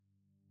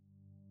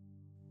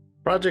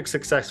Project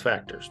success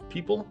factors: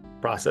 people,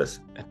 process,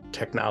 and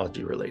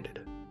technology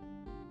related.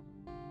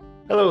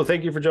 Hello,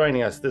 thank you for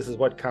joining us. This is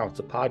What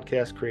Counts, a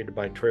podcast created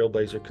by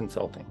Trailblazer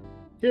Consulting.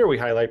 Here we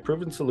highlight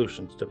proven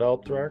solutions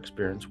developed through our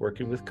experience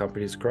working with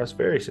companies across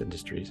various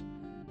industries,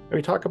 and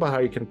we talk about how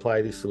you can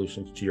apply these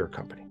solutions to your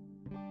company.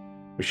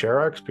 We share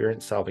our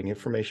experience solving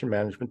information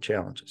management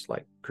challenges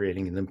like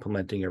creating and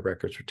implementing a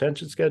records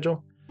retention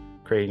schedule,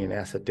 creating an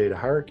asset data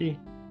hierarchy,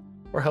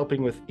 or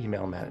helping with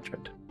email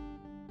management.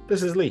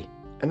 This is Lee,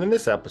 and in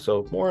this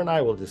episode, Maura and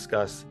I will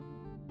discuss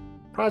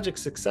project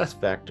success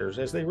factors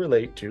as they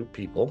relate to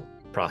people,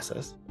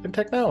 process, and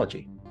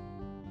technology.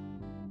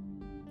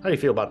 How do you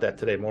feel about that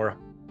today, Maura?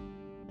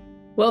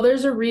 Well,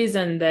 there's a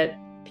reason that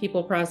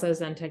people,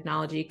 process, and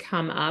technology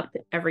come up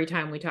every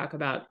time we talk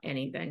about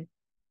anything.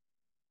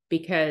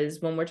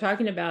 Because when we're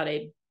talking about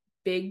a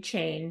big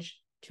change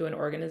to an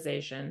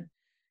organization,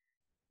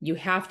 you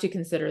have to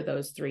consider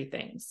those three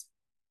things.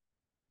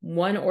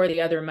 One or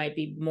the other might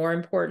be more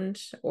important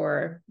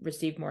or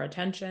receive more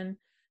attention,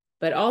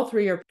 but all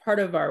three are part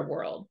of our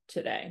world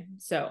today.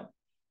 So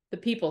the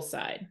people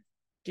side,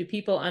 do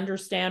people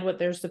understand what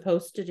they're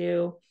supposed to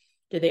do?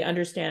 Do they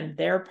understand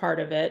their part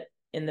of it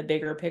in the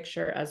bigger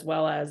picture, as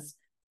well as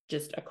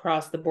just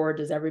across the board?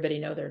 Does everybody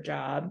know their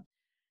job?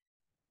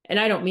 And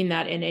I don't mean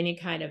that in any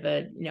kind of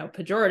a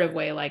pejorative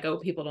way, like, oh,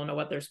 people don't know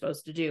what they're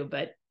supposed to do,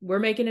 but we're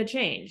making a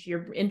change.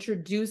 You're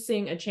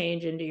introducing a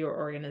change into your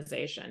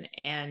organization.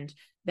 And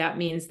that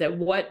means that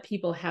what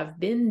people have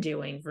been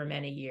doing for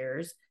many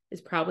years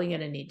is probably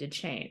going to need to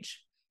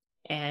change.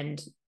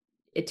 And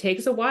it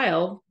takes a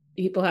while.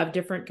 People have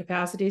different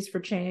capacities for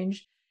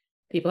change.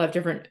 People have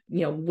different,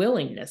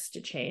 willingness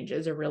to change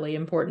is a really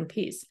important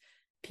piece.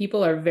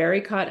 People are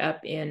very caught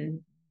up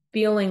in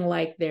feeling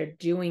like they're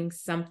doing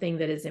something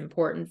that is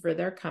important for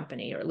their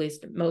company, or at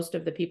least most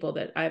of the people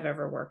that I've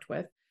ever worked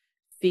with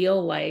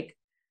feel like,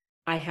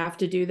 I have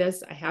to do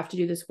this. I have to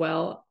do this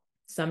well.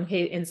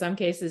 In some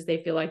cases,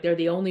 they feel like they're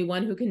the only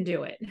one who can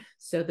do it.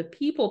 So the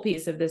people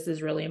piece of this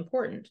is really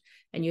important.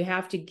 And you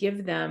have to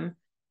give them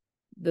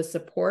the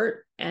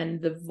support and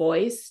the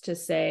voice to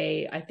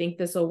say, I think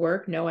this will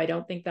work. No, I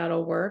don't think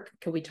that'll work.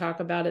 Can we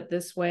talk about it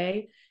this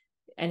way?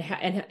 And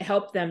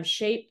help them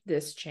shape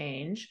this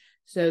change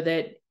so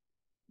that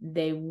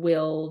they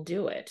will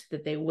do it,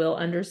 that they will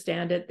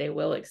understand it, they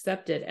will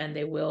accept it, and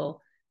they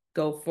will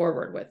go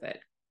forward with it.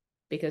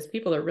 Because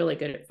people are really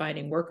good at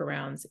finding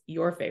workarounds,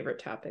 your favorite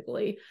topic,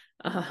 Lee,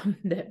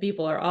 that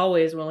people are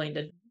always willing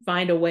to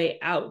find a way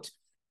out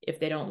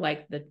if they don't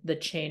like the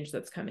change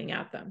that's coming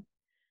at them.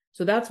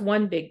 So that's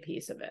one big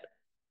piece of it.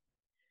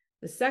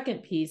 The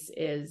second piece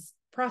is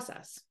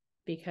process,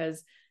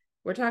 because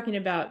we're talking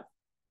about,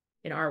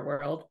 in our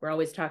world, we're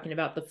always talking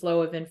about the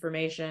flow of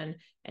information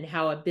and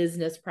how a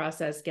business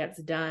process gets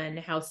done,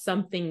 how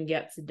something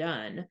gets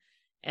done.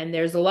 And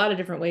there's a lot of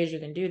different ways you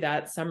can do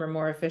that. Some are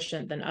more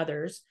efficient than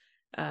others.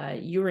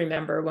 You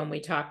remember when we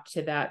talked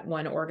to that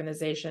one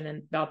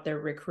organization about their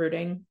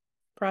recruiting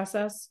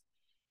process?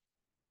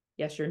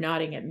 Yes, you're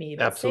nodding at me.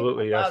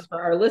 Absolutely, yes.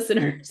 For our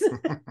listeners.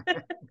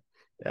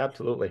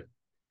 Absolutely.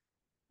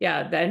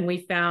 Yeah, then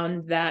we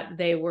found that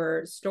they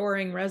were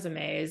storing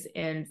resumes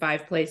in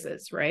 5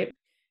 places, right?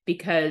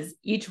 Because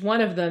each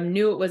one of them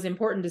knew it was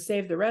important to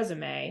save the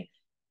resume,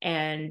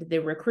 and the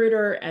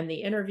recruiter and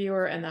the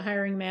interviewer and the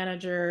hiring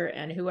manager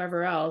and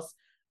whoever else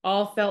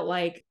all felt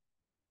like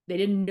they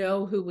didn't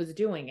know who was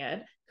doing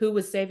it, who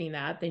was saving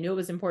that. They knew it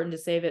was important to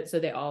save it, so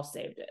they all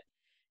saved it.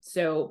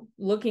 So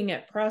looking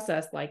at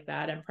process like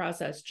that and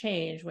process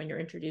change when you're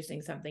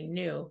introducing something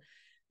new,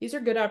 these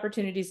are good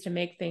opportunities to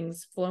make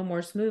things flow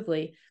more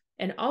smoothly,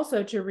 and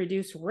also to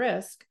reduce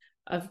risk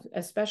of,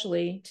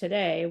 especially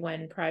today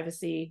when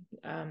privacy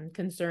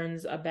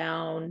concerns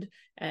abound,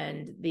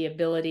 and the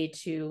ability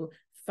to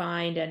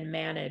find and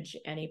manage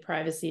any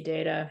privacy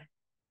data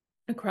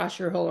across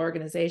your whole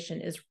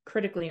organization is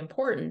critically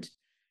important.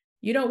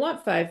 You don't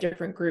want 5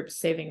 different groups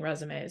saving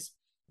resumes.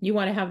 You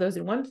want to have those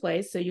in one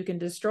place so you can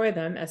destroy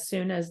them as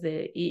soon as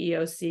the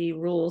EEOC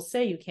rules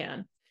say you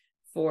can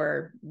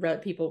for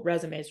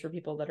resumes for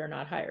people that are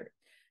not hired.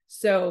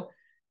 So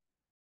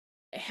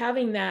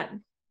having that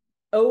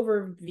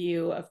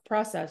overview of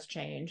process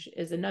change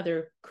is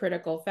another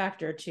critical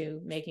factor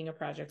to making a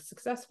project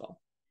successful.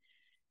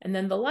 And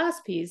then the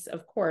last piece,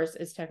 of course,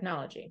 is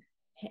technology.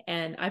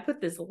 And I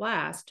put this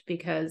last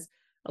because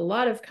a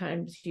lot of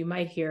times you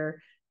might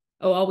hear,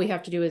 oh, all we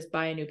have to do is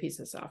buy a new piece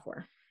of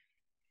software.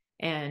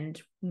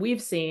 And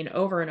we've seen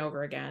over and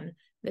over again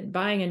that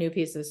buying a new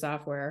piece of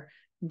software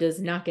does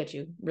not get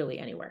you really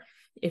anywhere.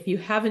 If you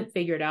haven't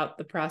figured out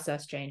the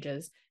process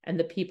changes and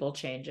the people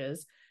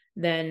changes,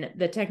 then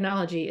the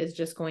technology is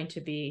just going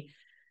to be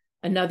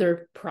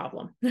another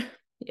problem.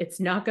 It's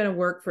not going to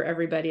work for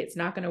everybody. It's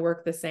not going to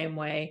work the same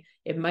way.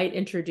 It might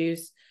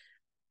introduce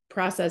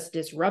process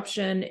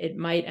disruption. It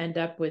might end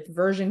up with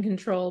version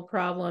control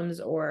problems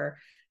or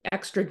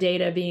extra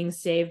data being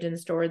saved and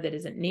stored that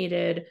isn't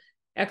needed,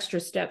 extra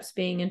steps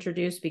being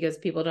introduced because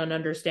people don't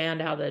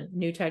understand how the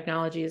new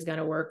technology is going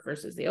to work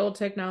versus the old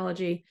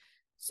technology.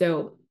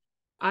 So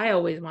I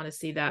always want to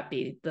see that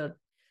be the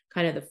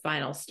kind of the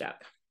final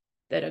step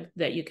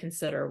that you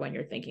consider when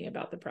you're thinking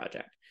about the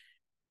project.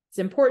 It's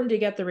important to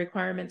get the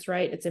requirements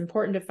right. It's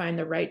important to find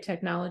the right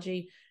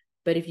technology.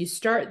 But if you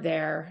start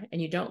there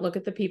and you don't look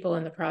at the people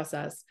in the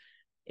process,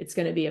 it's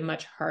going to be a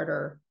much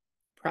harder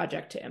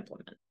project to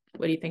implement.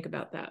 What do you think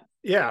about that?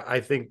 Yeah,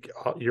 I think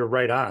you're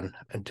right on.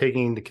 And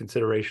taking into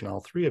consideration all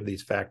three of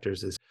these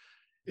factors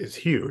is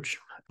huge,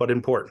 but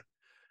important.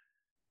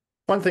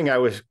 One thing I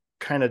was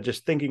kind of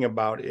just thinking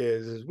about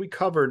is we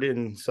covered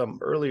in some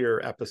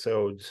earlier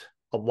episodes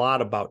a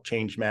lot about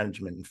change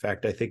management. In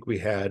fact, I think we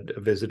had a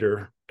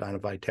visitor, Donna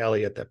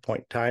Vitale, at that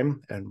point in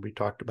time, and we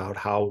talked about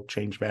how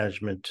change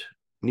management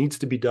needs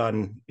to be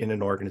done in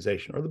an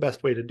organization, or the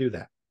best way to do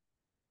that.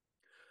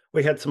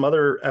 We had some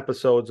other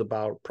episodes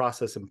about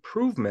process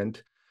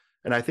improvement,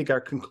 and I think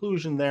our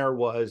conclusion there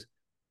was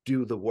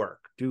do the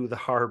work, do the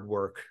hard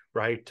work,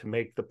 right, to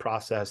make the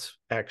process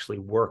actually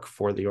work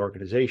for the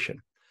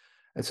organization.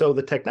 And so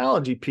the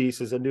technology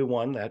piece is a new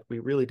one that we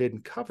really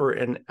didn't cover.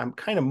 And I'm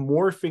kind of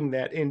morphing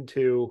that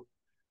into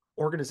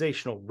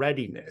organizational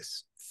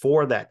readiness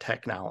for that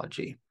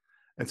technology.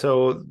 And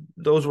so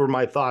those were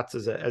my thoughts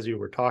as you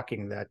were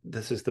talking, that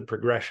this is the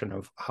progression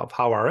of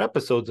how our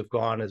episodes have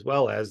gone, as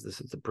well as this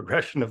is the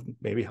progression of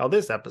maybe how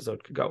this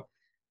episode could go.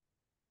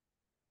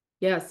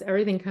 Yes,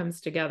 everything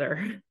comes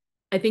together.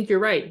 I think you're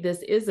right.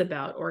 This is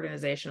about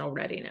organizational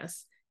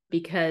readiness,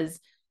 because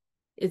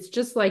it's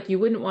just like you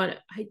wouldn't want.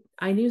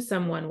 I knew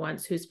someone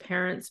once whose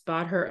parents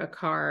bought her a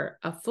car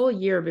a full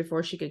year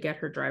before she could get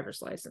her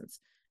driver's license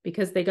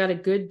because they got a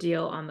good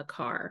deal on the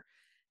car.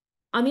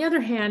 On the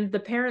other hand, the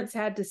parents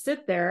had to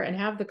sit there and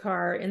have the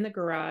car in the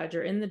garage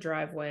or in the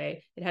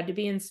driveway. It had to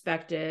be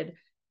inspected.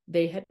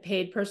 They had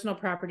paid personal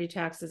property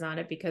taxes on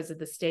it because of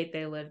the state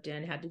they lived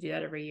in, had to do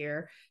that every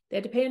year. They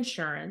had to pay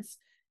insurance,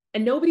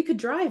 and nobody could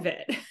drive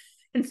it.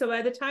 And so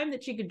by the time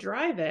that she could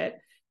drive it,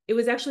 it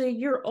was actually a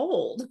year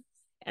old.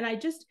 And I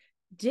just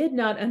did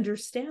not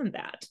understand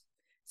that.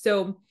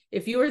 So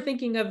if you were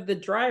thinking of the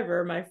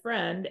driver, my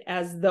friend,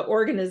 as the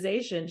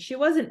organization, she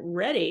wasn't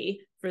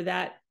ready for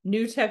that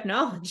new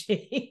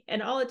technology.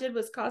 And all it did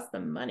was cost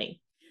them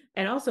money.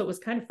 And also it was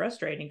kind of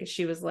frustrating because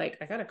she was like,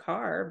 I got a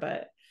car,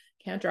 but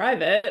can't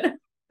drive it.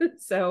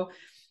 So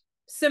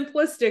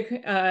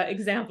simplistic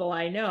example,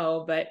 I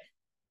know, but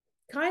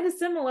kind of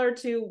similar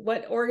to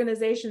what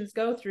organizations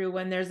go through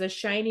when there's a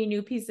shiny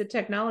new piece of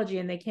technology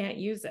and they can't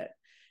use it,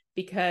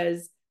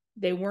 because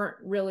they weren't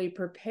really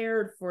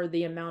prepared for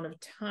the amount of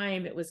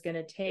time it was going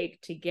to take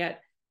to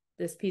get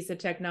this piece of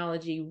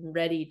technology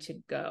ready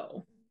to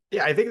go.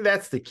 Yeah, I think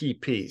that's the key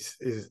piece,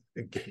 is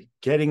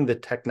getting the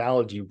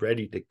technology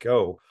ready to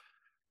go,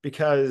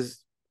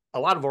 because a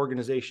lot of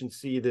organizations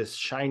see this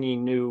shiny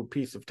new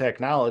piece of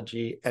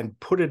technology and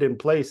put it in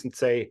place and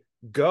say,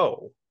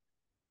 go.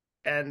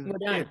 And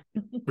we're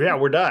done.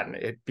 We're done.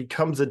 It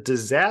becomes a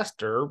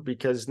disaster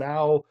because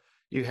now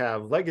you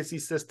have legacy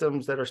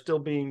systems that are still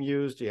being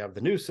used. You have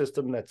the new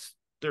system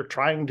they're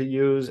trying to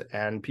use,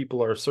 and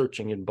people are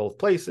searching in both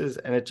places,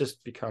 and it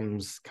just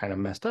becomes kind of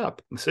messed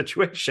up, the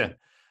situation.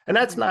 And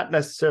that's not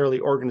necessarily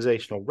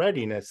organizational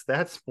readiness.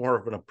 That's more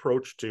of an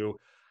approach to,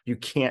 you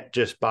can't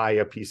just buy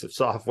a piece of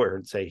software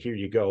and say, here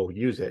you go,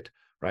 use it,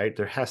 right?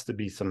 There has to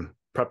be some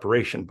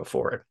preparation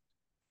before it.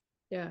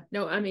 Yeah,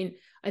 no, I mean,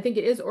 I think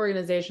it is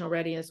organizational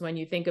readiness. When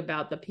you think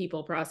about the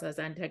people, process,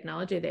 and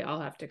technology, they all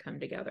have to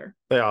come together.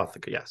 They all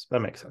think, yes, that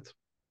makes sense.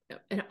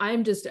 And I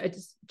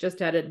just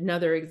had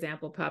another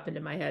example pop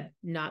into my head,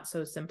 not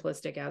so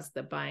simplistic as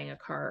the buying a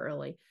car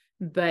early,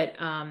 but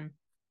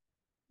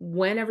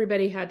when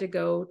everybody had to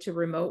go to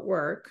remote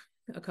work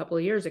a couple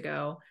of years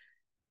ago,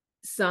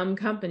 some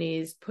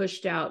companies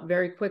pushed out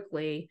very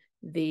quickly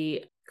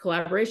the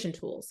collaboration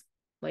tools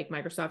like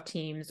Microsoft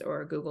Teams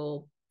or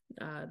Google,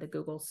 the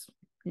Google's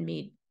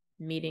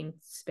meeting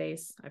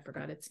space, I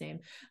forgot its name,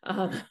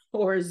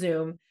 or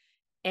Zoom.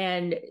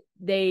 And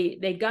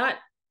they got,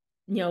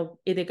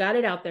 they got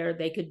it out there.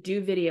 They could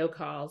do video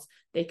calls,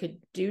 they could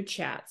do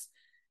chats.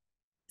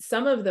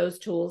 Some of those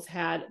tools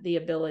had the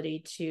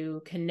ability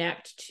to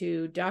connect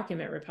to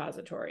document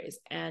repositories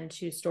and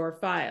to store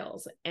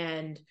files.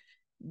 And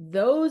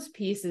those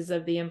pieces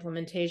of the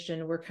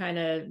implementation were kind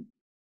of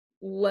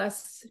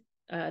less,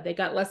 they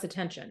got less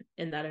attention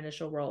in that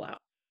initial rollout.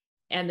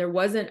 And there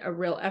wasn't a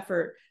real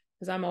effort,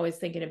 because I'm always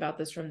thinking about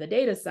this from the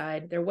data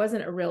side, there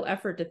wasn't a real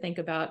effort to think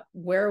about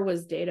where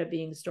was data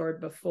being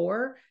stored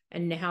before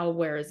and now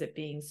where is it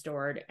being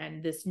stored.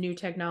 And this new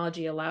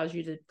technology allows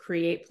you to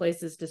create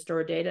places to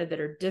store data that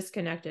are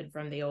disconnected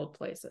from the old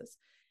places.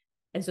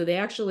 And so they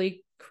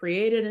actually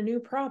created a new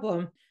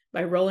problem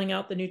by rolling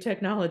out the new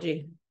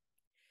technology.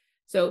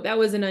 So that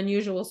was an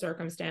unusual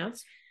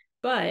circumstance,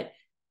 but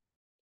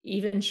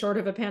even short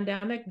of a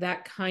pandemic,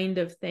 that kind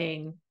of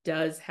thing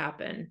does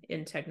happen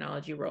in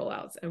technology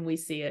rollouts. And we've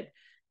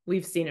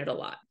seen it a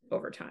lot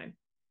over time.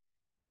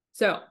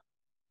 So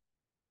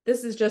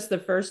this is just the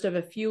first of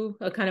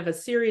a kind of a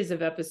series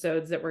of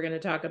episodes that we're going to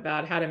talk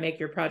about how to make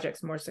your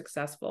projects more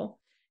successful.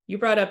 You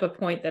brought up a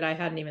point that I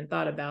hadn't even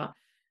thought about.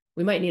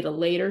 We might need a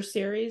later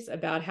series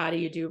about how do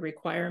you do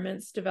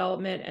requirements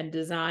development and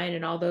design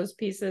and all those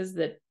pieces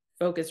that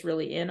focus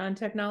really in on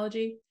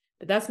technology.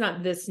 But that's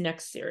not this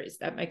next series.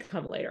 That might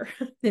come later.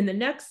 In the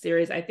next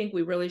series, I think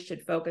we really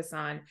should focus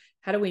on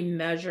how do we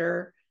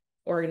measure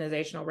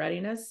organizational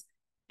readiness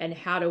and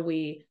how do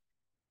we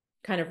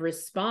kind of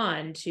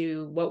respond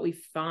to what we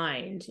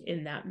find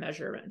in that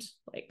measurement.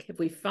 Like if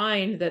we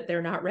find that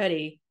they're not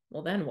ready,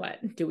 well, then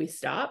what? Do we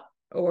stop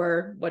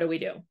or what do we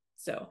do?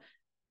 So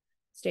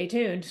stay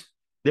tuned.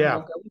 Yeah,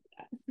 we'll go with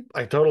that.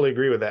 I totally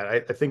agree with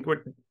that. I think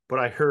what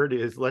I heard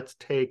is let's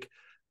take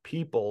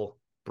people,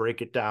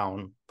 break it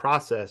down,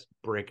 process,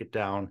 break it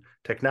down,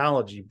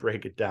 technology,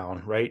 break it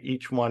down, right?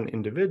 Each one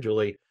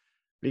individually.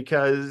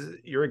 Because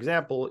your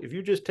example, if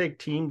you just take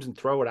Teams and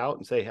throw it out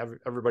and say, have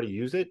everybody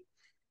use it,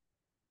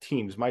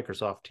 Teams,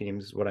 Microsoft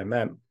Teams is what I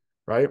meant,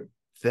 right?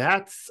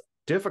 That's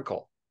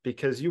difficult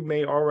because you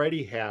may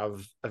already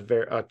have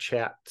a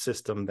chat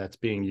system that's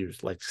being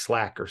used, like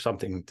Slack or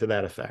something to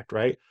that effect,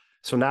 right?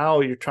 So now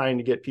you're trying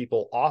to get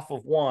people off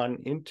of one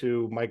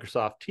into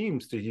Microsoft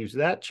Teams to use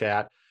that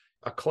chat.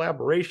 A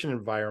collaboration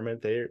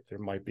environment, there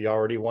might be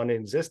already one in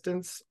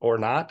existence or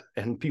not,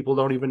 and people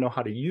don't even know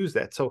how to use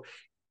that. So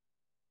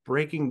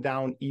breaking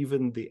down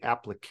even the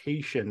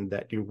application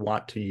that you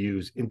want to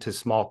use into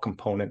small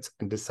components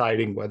and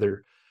deciding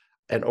whether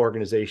an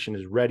organization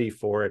is ready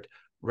for it,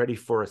 ready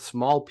for a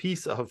small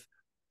piece of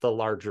the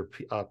larger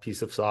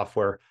piece of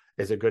software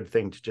is a good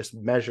thing to just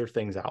measure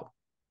things out.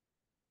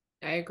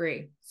 I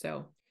agree.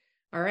 So,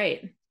 all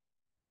right.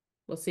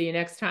 We'll see you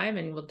next time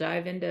and we'll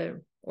dive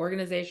into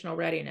organizational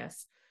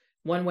readiness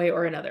one way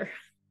or another.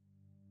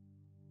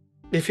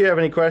 If you have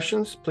any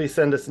questions, please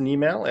send us an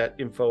email at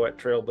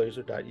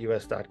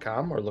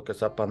info@trailblazer.us.com or look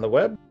us up on the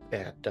web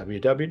at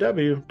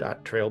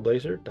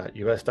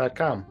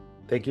www.trailblazer.us.com.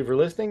 Thank you for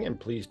listening, and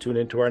please tune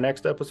into our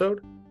next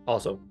episode.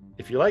 Also,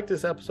 if you like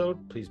this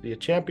episode, please be a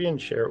champion,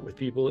 share it with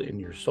people in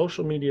your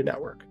social media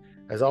network.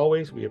 As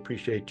always, we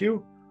appreciate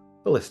you,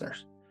 the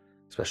listeners.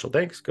 Special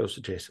thanks goes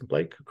to Jason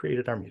Blake, who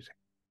created our music.